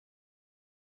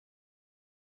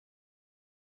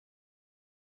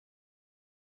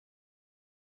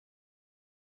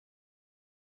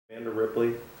Amanda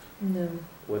Ripley No.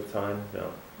 with time?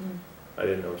 No. No. I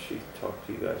didn't know she talked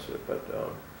to you guys, but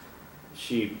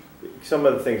some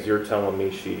of the things you're telling me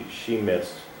she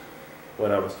missed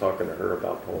when I was talking to her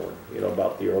about Poland,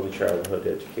 about the early childhood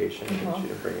education, and she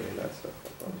didn't bring any of that stuff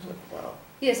up. I was like, wow.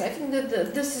 Yes, I think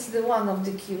that this is the one of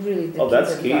the key, really. The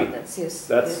that's key. Yes,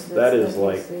 that is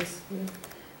like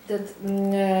that.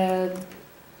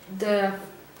 There are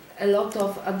a lot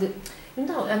of and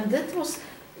that was.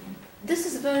 This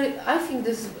is very. I think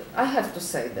this. I have to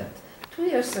say that 2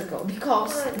 years ago,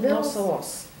 because there also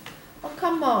was. Oh,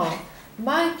 come on!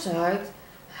 My child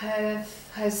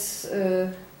has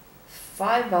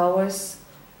 5 hours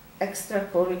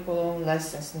extracurricular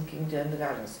lessons in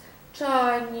kindergartens.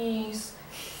 Chinese,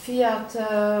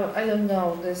 theater, I don't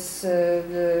know, this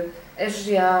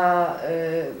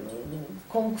Asia,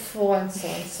 Kung Fu and so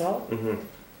and so.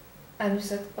 And we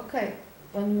said, okay,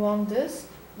 when you want this,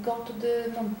 go to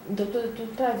the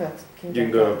private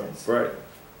kindergartens. Right.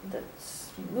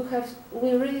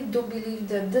 We really do believe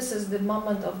that this is the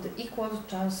moment of the equal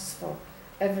chances for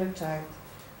every child.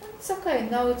 It's okay.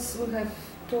 Now we have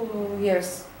 2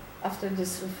 years after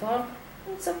this reform.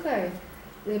 It's okay.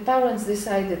 The parents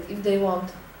decided if they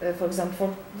want, for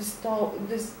example, for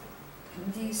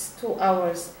these 2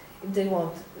 hours, if they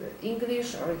want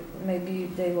English, or maybe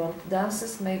they want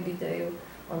dances, maybe they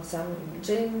want some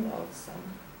gym or some.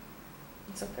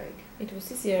 It's okay. It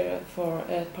was easier for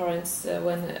parents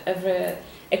when every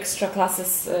extra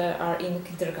classes are in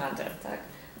kindergarten. Tak?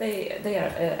 They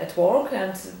are at work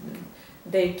and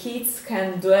their kids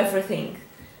can do everything,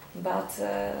 but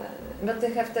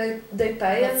they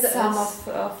pay, and some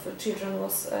of children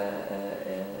was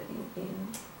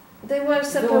they were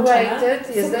separated.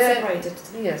 Separated.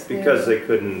 Yes, because they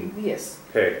couldn't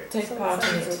pay. Take part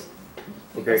in it.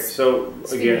 Okay, so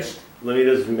again, let me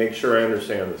just make sure I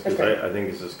understand this, because okay. I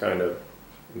think this is kind of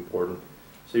important.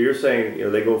 So you're saying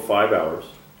they go 5 hours,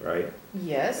 right?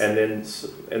 Yes. And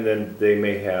then they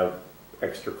may have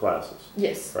extra classes.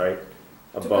 Yes. Right.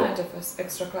 Two kinds of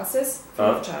extra classes free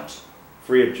of charge.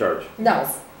 Free of charge. No.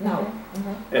 No.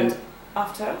 And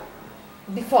after?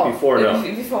 Before. Before no.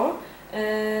 Before.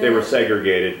 They were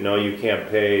segregated. No, you can't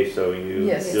pay, so you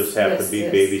just have to be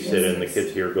babysitting, and the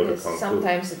kids here go to Kung Fu.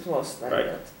 Sometimes it was like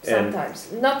that. Sometimes.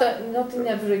 Not in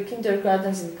every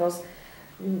kindergarten, because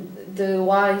the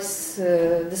wise,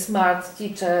 the smart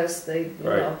teachers, they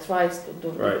try to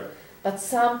do it. But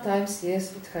sometimes,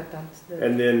 yes, it happened.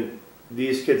 And then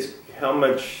these kids, how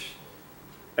much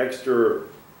extra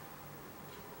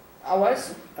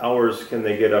hours can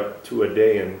they get up to a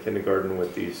day in kindergarten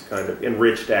with these kind of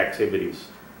enriched activities?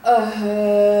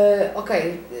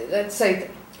 Okay, let's say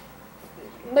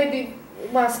maybe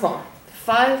once more.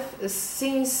 5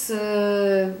 since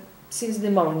the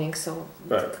morning, so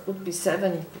it could be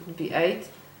 7, it could be 8.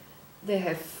 They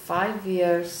have 5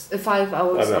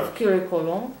 hours of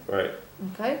curriculum. Right.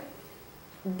 Okay.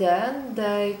 Then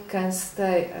they can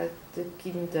stay at the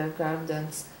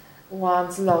kindergartens. 1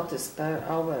 zloty per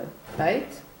hour paid.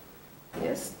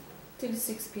 Yes. Till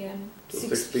 6 p.m. Till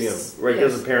 6 p.m. Right,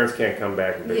 because the parents can't come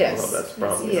back and pick them up. That's the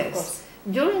problem. Yes.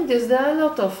 During this, there are a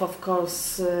lot of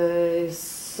course,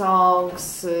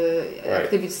 songs,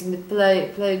 activities in the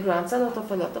playgrounds, a lot of,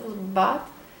 but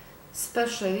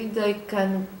especially they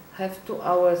can have 2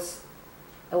 hours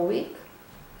a week,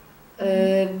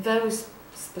 very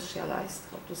specialized,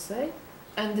 how to say,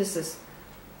 and this is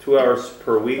 2 hours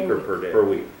per week or per day? Per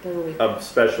week. Per week. Of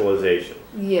specialization.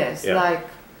 Yes, like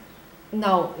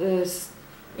now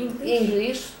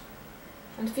English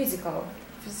and physical.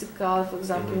 Physical, for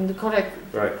example, in the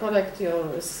correct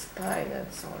your spine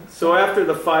and so on. So after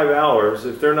the 5 hours,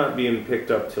 if they're not being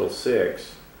picked up till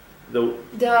 6,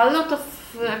 there are a lot of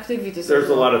activities. There's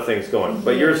a lot of things going.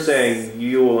 But you're saying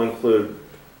you will include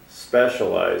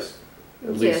specialized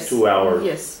at least 2 hours.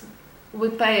 Yes. We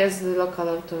pay as the local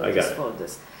authorities for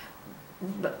this.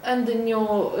 And the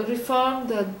new reform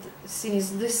that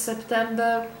since this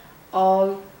September,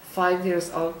 all 5 years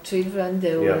old children,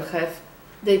 they will have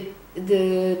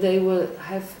they will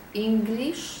have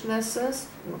English lessons.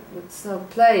 So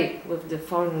play with the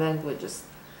foreign languages.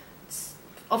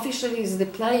 Officially, it's the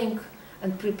playing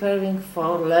and preparing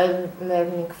for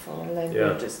learning foreign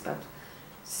languages, but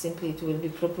simply it will be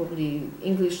probably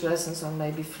English lessons or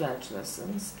maybe French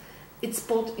lessons. It's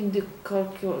put in the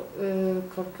curricula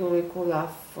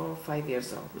for 5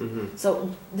 years old. So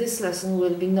this lesson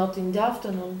will be not in the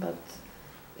afternoon, but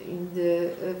in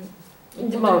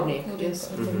the morning. Yes.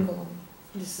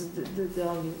 This is the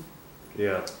only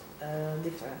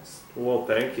difference. Well,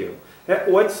 thank you.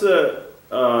 What's the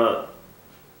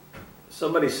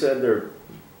somebody said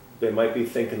they might be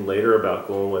thinking later about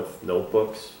going with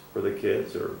notebooks for the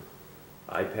kids or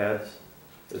iPads?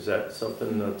 Is that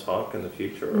something to talk in the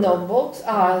future? Or? Notebooks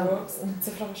are.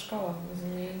 Cyfrowa szkoła,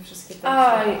 nie wszystkie te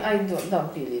I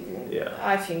don't believe in.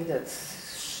 Yeah. I think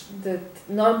that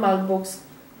normal books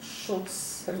should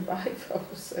survive. I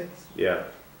would say. Yeah.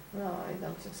 No, I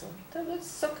don't think so.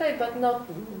 It's okay, but not.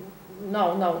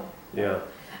 No. Yeah.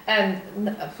 And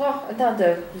for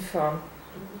another reform.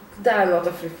 There are a lot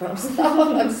of reforms now.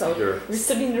 I'm sorry. Sure. We're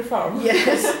still in reform.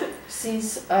 Yes.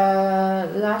 Since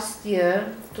last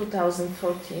year,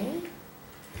 2014,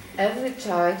 every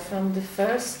child from the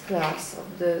first class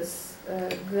of this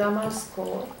grammar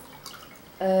school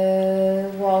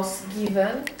was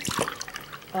given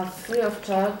free of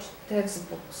charge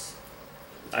textbooks.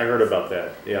 I heard about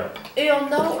that. Yeah. You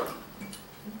know,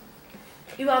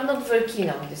 you are not very keen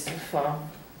on this reform,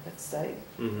 let's say,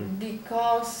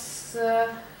 because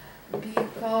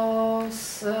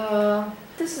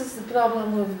this is the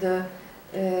problem with the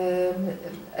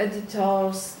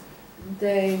editors.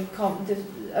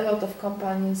 A lot of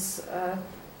companies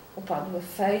upadły,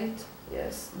 failed.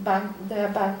 Yes, they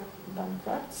are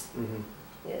bankrupts.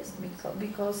 Yes,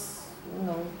 because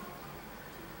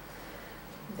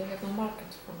They have no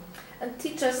market for it. And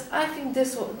teachers, I think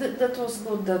that was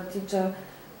good that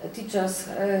teachers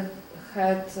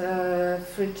had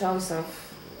free choice of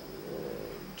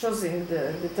choosing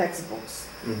the textbooks.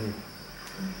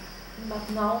 But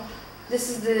now, this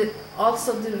is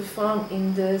also the reform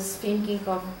in this thinking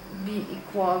of be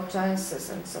equal chances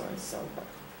and so and so.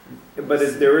 But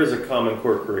there is a common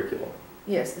core curriculum.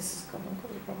 Yes, this is common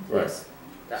curriculum. Right.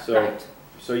 Yes. So,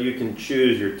 so you can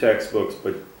choose your textbooks,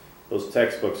 but those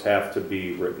textbooks have to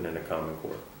be written in a common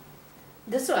core.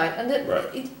 That's right, and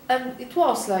it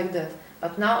was like that.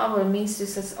 But now our ministry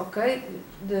says, okay,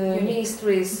 the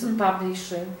ministry is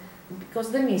publishing,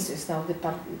 because the ministry is now the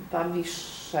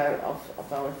publisher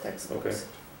of our textbooks. Okay.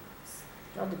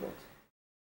 Not good.